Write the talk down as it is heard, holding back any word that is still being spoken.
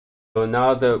So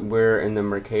now that we're in the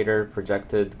Mercator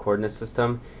projected coordinate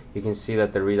system, you can see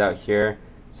that the readout here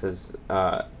says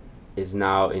is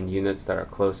now in units that are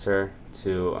closer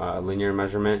to linear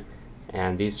measurement,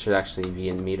 and these should actually be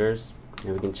in meters.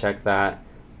 And we can check that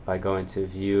by going to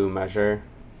View, Measure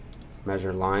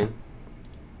Line.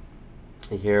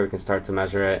 And here we can start to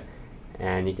measure it,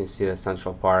 and you can see that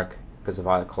Central Park is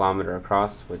about 1 kilometer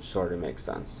across, which sort of makes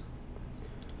sense.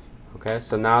 Okay,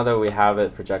 so now that we have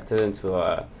it projected into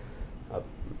a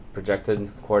projected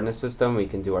coordinate system, we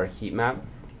can do our heat map.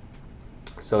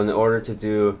 So in order to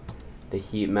do the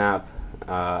heat map,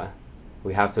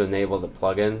 we have to enable the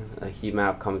plugin. A heat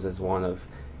map comes as one of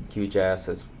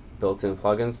QGIS's built-in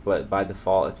plugins, but by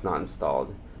default it's not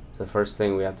installed. So the first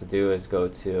thing we have to do is go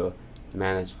to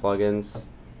Manage Plugins,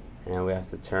 and we have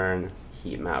to turn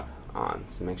heat map on.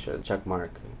 So make sure the check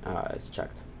mark is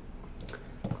checked.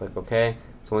 Click OK.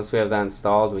 So once we have that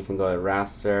installed, we can go to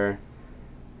Raster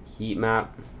Heat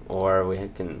Map, or we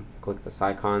can click this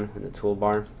icon in the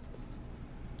toolbar,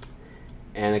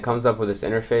 and it comes up with this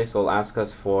interface. It'll ask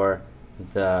us for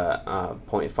the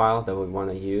point file that we want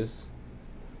to use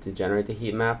to generate the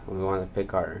heat map, and we want to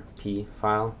pick our P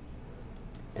file.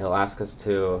 It'll ask us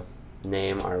to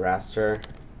name our raster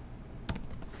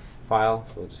file,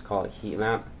 so we'll just call it heat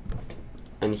map,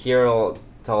 and here it'll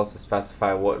tell us to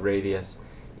specify what radius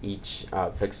each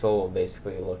pixel will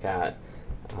basically look at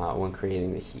when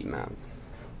creating the heat map.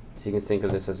 So you can think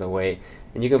of this as a weight,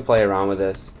 and you can play around with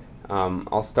this.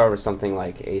 I'll start with something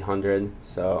like 800.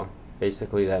 So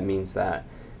basically that means that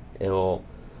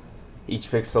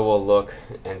each pixel will look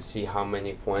and see how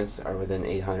many points are within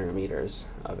 800 meters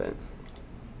of it.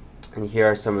 And here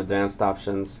are some advanced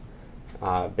options.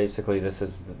 Basically this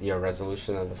is your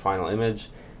resolution of the final image,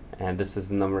 and this is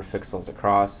the number of pixels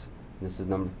across, and this is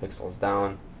the number of pixels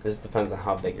down. This depends on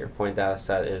how big your point data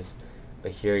set is,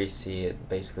 but here you see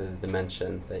basically the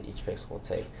dimension that each pixel will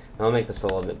take. And I'll make this a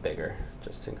little bit bigger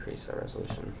just to increase the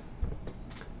resolution.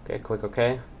 Okay, click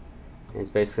OK. And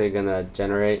it's basically going to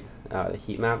generate the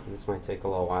heat map. This might take a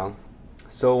little while.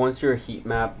 So once your heat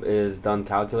map is done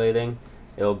calculating,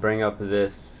 it'll bring up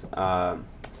this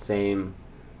same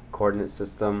coordinate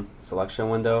system selection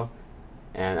window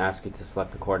and ask you to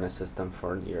select the coordinate system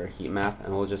for your heat map,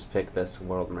 and we'll just pick this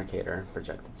World Mercator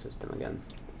projected system again.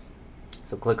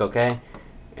 So click OK,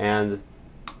 and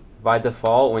by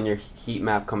default when your heat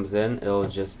map comes in, it'll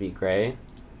just be gray.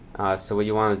 So what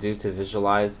you want to do to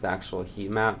visualize the actual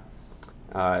heat map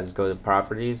is go to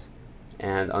Properties,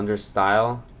 and under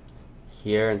Style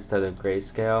here, instead of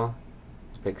grayscale,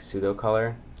 pick pseudo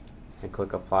color and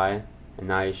click Apply, and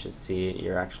now you should see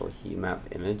your actual heat map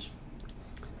image.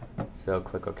 So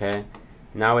click OK.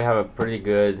 Now we have a pretty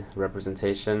good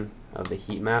representation of the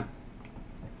heat map.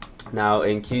 Now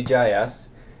in QGIS,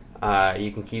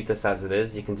 you can keep this as it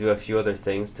is. You can do a few other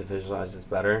things to visualize this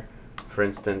better. For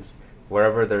instance,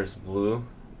 wherever there's blue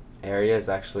area is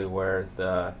actually where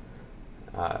the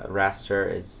raster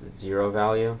is 0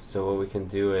 value. So what we can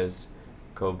do is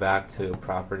go back to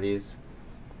Properties,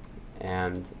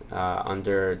 and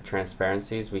under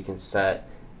Transparencies we can set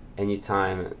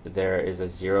anytime there is a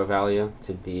 0 value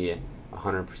to be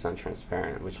 100%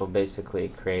 transparent, which will basically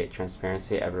create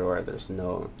transparency everywhere there's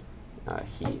no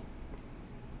heat.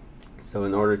 So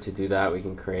in order to do that, we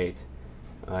can create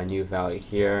a new value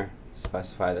here,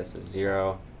 specify this as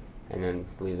 0, and then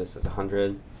leave this as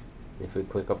 100. If we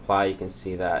click Apply, you can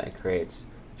see that it creates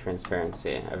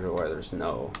transparency everywhere there's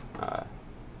no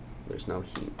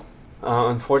heat.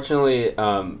 Unfortunately,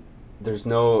 there's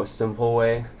no simple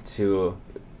way to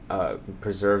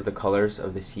preserve the colors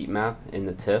of this heat map in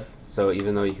the TIFF. So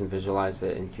even though you can visualize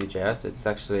it in QGIS, it's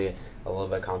actually a little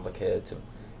bit complicated to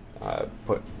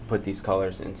put these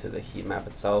colors into the heat map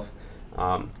itself.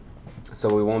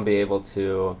 So we won't be able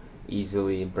to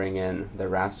easily bring in the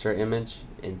raster image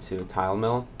into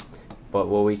Tilemill, but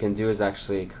what we can do is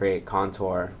actually create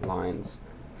contour lines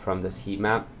from this heat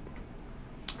map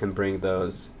and bring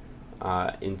those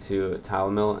into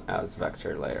Tilemill as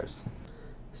vector layers.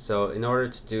 So in order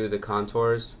to do the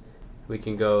contours, we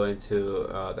can go into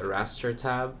the Raster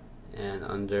tab, and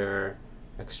under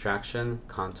Extraction,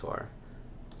 Contour.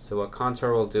 So what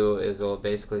contour will do is it will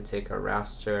basically take a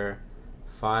raster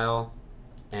file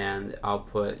and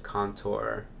output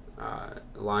contour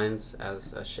lines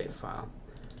as a shapefile.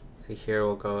 So here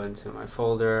we'll go into my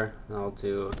folder, and I'll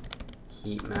do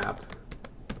heat map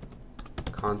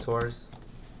contours.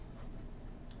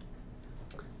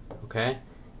 Okay.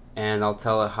 And I'll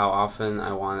tell it how often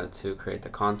I want it to create the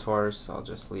contours, so I'll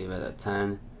just leave it at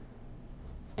 10.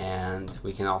 And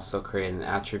we can also create an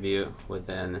attribute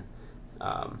within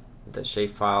the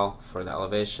shapefile for the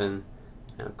elevation,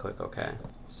 and click OK.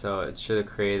 So it should have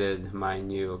created my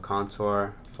new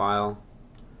contour file.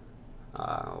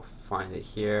 I'll find it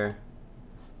here,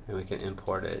 and we can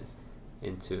import it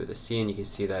into the scene. You can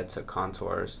see that it took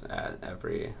contours at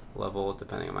every level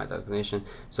depending on my designation.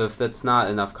 So if that's not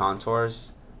enough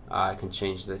contours, I can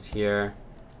change this here,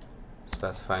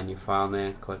 specify a new file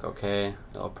name, click OK,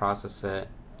 it'll process it,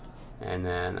 and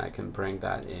then I can bring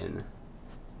that in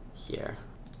here.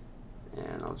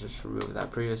 And I'll just remove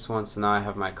that previous one. So now I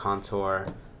have my contour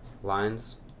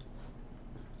lines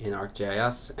in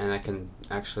ArcGIS, and I can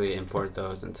actually import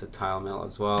those into Tilemill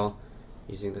as well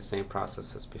using the same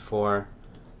process as before.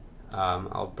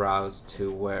 I'll browse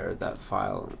to where that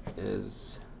file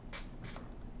is,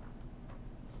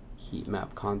 heat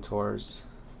map contours,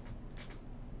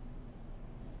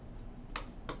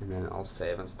 and then I'll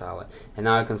save and style it. And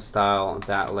now I can style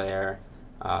that layer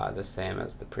the same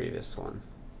as the previous one.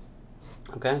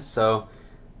 Okay, so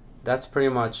that's pretty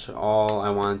much all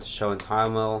I wanted to show in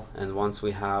Tilemill, and once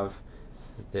we have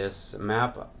this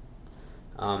map,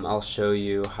 I'll show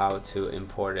you how to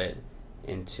import it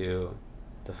into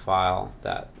the file,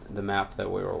 the map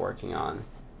that we were working on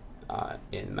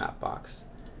in Mapbox.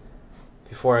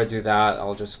 Before I do that,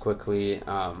 I'll just quickly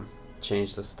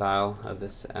change the style of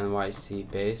this NYC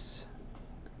base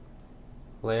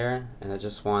layer, and I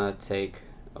just want to take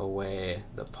away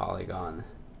the polygon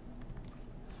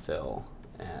fill,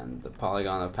 and the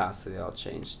polygon opacity I'll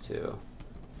change to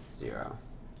 0.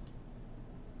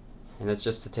 And it's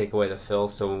just to take away the fill,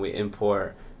 so when we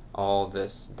import all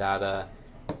this data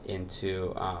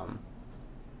into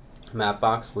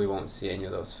Mapbox, we won't see any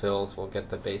of those fills. We'll get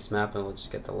the base map and we'll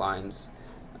just get the lines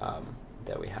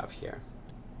that we have here.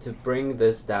 To bring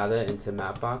this data into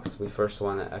Mapbox, we first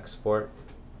want to export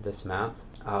this map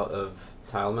out of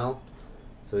Tilemill.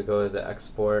 So we go to the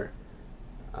export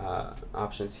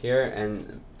options here,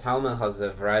 and Tilemill has a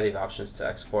variety of options to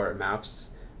export maps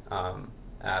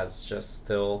as just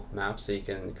still maps, so you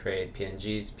can create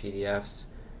PNGs, PDFs,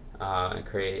 and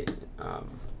create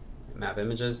map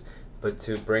images. But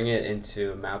to bring it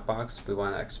into Mapbox, we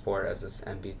want to export as this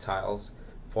MB tiles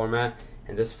format,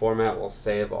 and this format will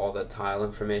save all the tile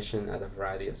information at a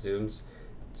variety of zooms,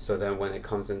 so then when it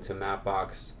comes into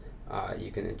Mapbox,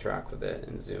 you can interact with it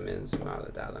and zoom in, zoom out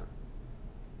the data.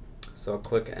 So I'll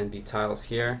click NB tiles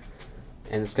here,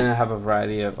 and it's going to have a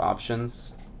variety of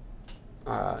options.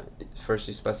 First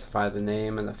you specify the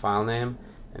name and the file name,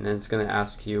 and then it's going to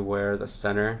ask you where the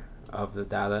center of the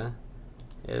data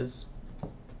is.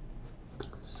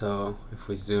 So if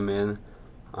we zoom in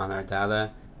on our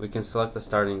data, we can select the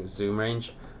starting zoom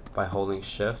range by holding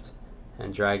shift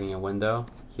and dragging a window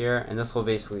here, and this will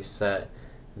basically set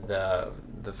the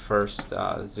first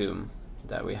zoom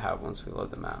that we have once we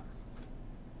load the map.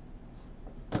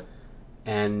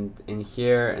 And in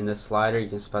here, in this slider, you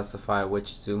can specify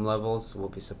which zoom levels will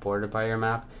be supported by your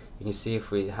map. You can see if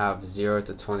we have 0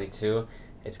 to 22,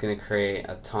 it's going to create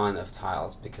a ton of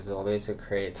tiles, because it will basically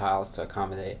create tiles to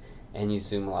accommodate any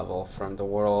zoom level from the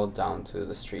world down to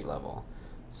the street level.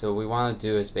 So what we want to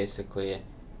do is basically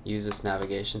use this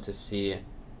navigation to see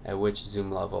at which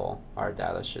zoom level our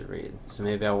data should read. So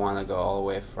maybe I want to go all the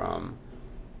way from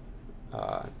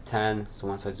 10, so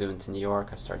once I zoom into New York,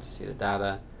 I start to see the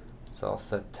data. So I'll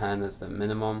set 10 as the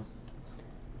minimum,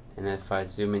 and then if I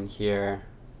zoom in here,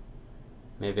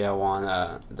 maybe I want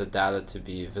the data to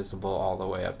be visible all the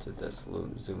way up to this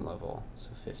zoom level, so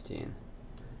 15.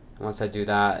 And once I do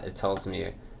that, it tells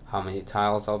me how many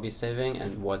tiles I'll be saving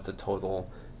and what the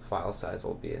total file size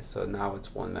will be. So now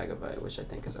it's 1 megabyte, which I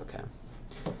think is okay.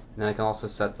 And then I can also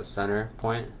set the center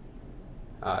point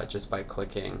just by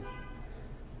clicking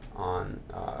on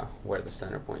where the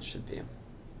center point should be.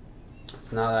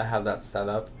 So now that I have that set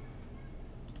up,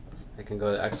 I can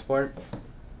go to export,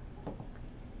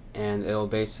 and it'll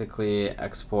basically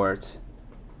export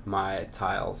my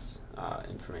tiles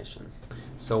information.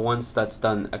 So once that's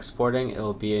done exporting,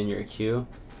 it'll be in your queue,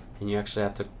 and you actually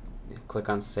have to click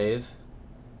on save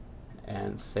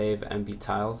and save MB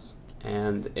tiles,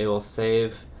 and it will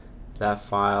save that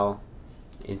file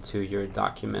into your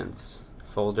documents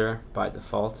folder by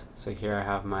default. So here I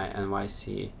have my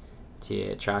NYC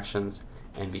TA attractions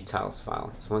MB tiles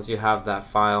file. So once you have that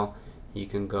file, you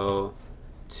can go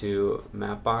to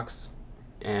Mapbox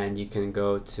and you can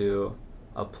go to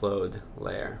upload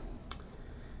layer.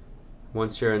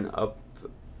 Once you're in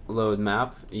upload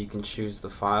map, you can choose the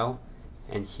file,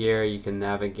 and here you can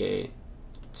navigate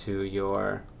to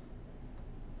your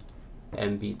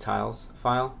MB tiles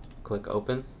file, click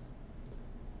open,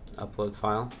 upload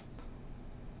file.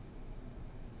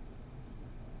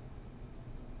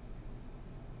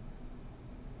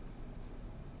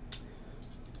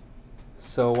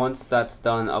 So once that's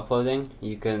done uploading,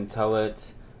 you can tell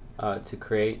it to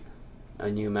create a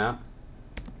new map.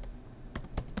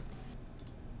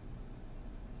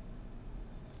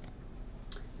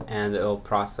 And it'll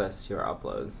process your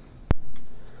upload.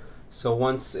 So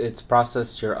once it's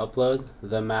processed your upload,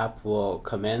 the map will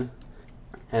come in.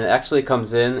 And it actually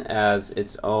comes in as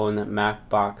its own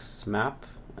Mapbox map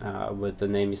with the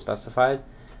name you specified.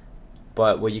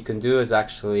 But what you can do is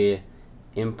actually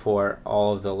import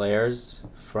all of the layers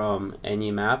from any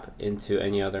map into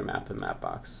any other map in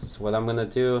Mapbox. So what I'm going to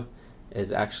do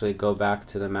is actually go back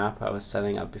to the map I was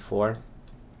setting up before.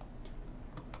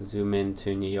 Zoom in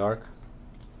to New York.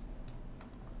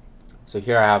 So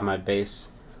here I have my base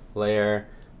layer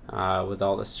with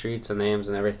all the streets and names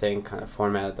and everything kind of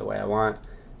formatted the way I want.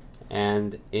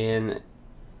 And in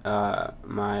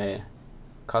my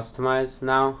customize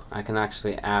now, I can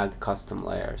actually add custom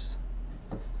layers.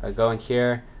 If I go in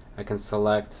here, I can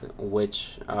select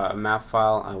which map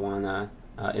file I want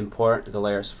to import the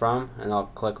layers from, and I'll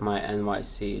click my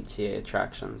NYC TA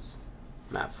attractions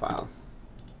map file.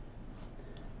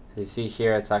 So you see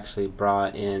here it's actually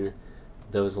brought in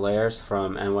those layers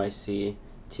from NYC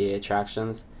TA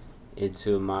attractions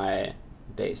into my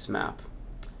base map.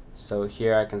 So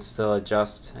here I can still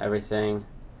adjust everything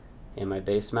in my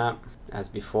base map as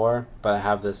before, but I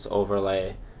have this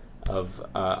overlay of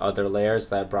other layers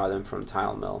that I brought in from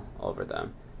Tilemill over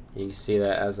them. You can see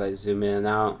that as I zoom in and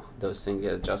out, those things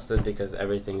get adjusted because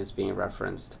everything is being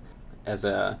referenced as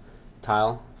a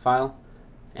tile file.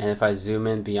 And if I zoom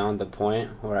in beyond the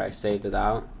point where I saved it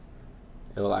out,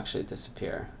 it will actually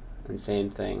disappear. And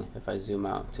same thing if I zoom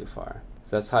out too far.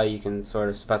 So that's how you can sort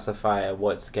of specify at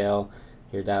what scale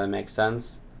your data makes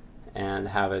sense and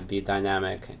have it be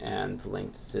dynamic and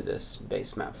linked to this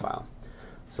base map file.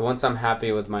 So once I'm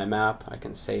happy with my map, I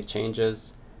can save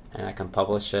changes and I can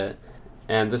publish it.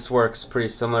 And this works pretty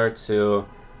similar to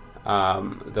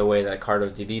the way that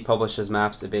CartoDB publishes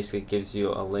maps. It basically gives you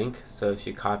a link. So if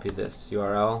you copy this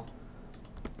URL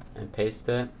and paste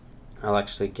it, I'll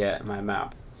actually get my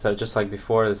map. So just like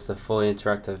before, this is a fully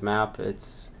interactive map.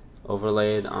 It's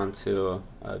overlaid onto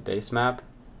a base map,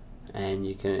 and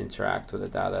you can interact with the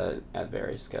data at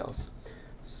various scales.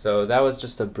 So that was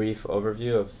just a brief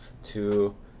overview of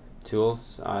two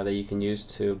tools that you can use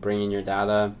to bring in your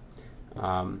data.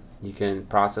 You can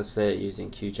process it using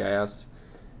QGIS,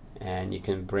 and you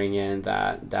can bring in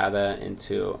that data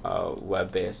into a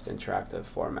web-based interactive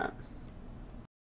format.